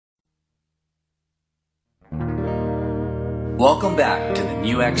Welcome back to the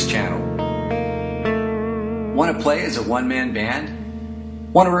NUX channel. Want to play as a one-man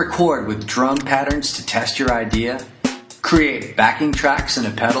band? Want to record with drum patterns to test your idea? Create backing tracks and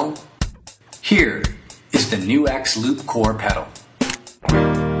a pedal? Here is the NUX Loop Core pedal.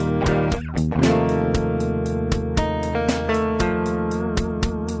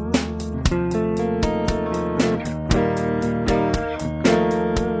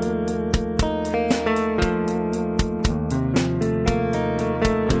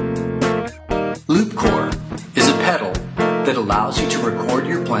 Loop Core is a pedal that allows you to record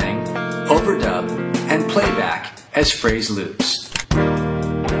your playing, overdub, and playback as phrase loops.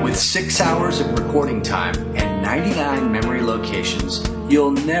 With 6 hours of recording time and 99 memory locations,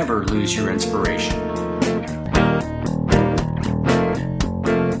 you'll never lose your inspiration.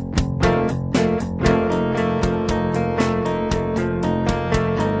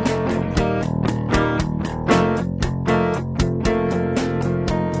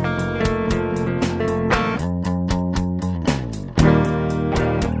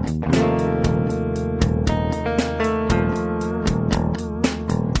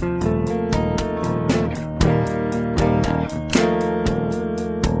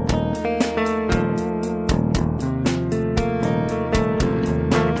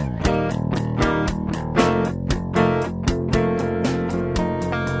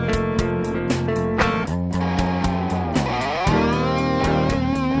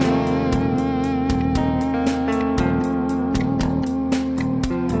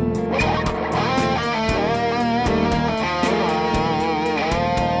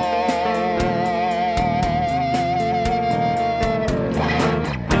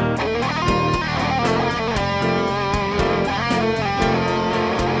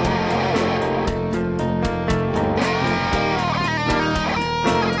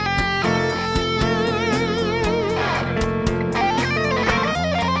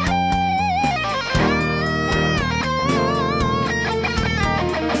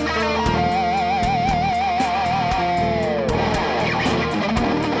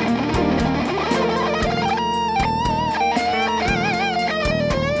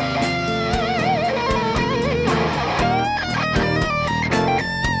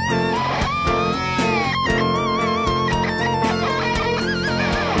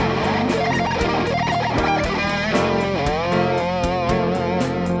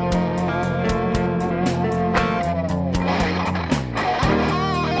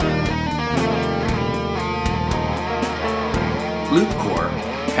 Loop Core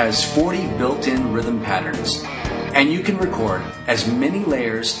has 40 built-in rhythm patterns, and you can record as many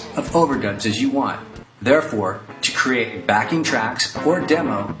layers of overdubs as you want. Therefore, to create backing tracks or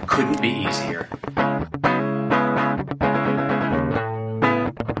demo couldn't be easier.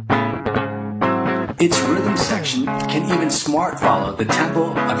 Its rhythm section can even smart follow the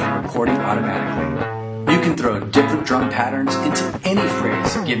tempo of your recording automatically. You can throw different drum patterns into any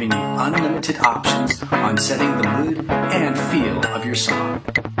phrase, giving you unlimited options on setting the mood and feel of your song.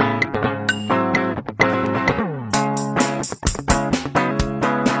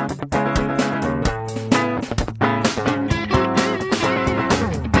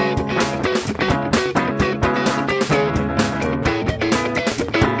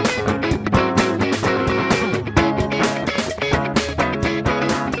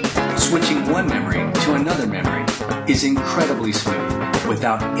 Switching one memory to another memory is incredibly smooth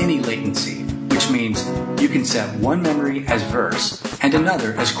without any latency, which means you can set one memory as verse and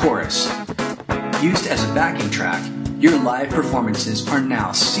another as chorus. Used as a backing track, your live performances are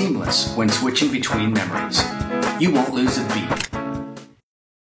now seamless when switching between memories. You won't lose a beat.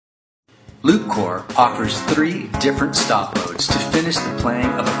 Loop Core offers 3 different stop modes to finish the playing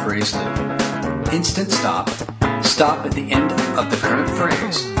of a phrase loop. Instant stop, stop at the end of the current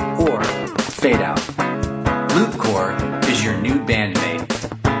phrase, or fade out. Loop Core is your new bandmate.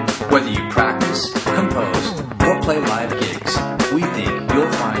 Whether you practice, compose, or play live gigs, we think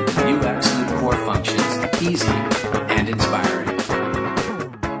you'll find the NUX Loop Core functions easy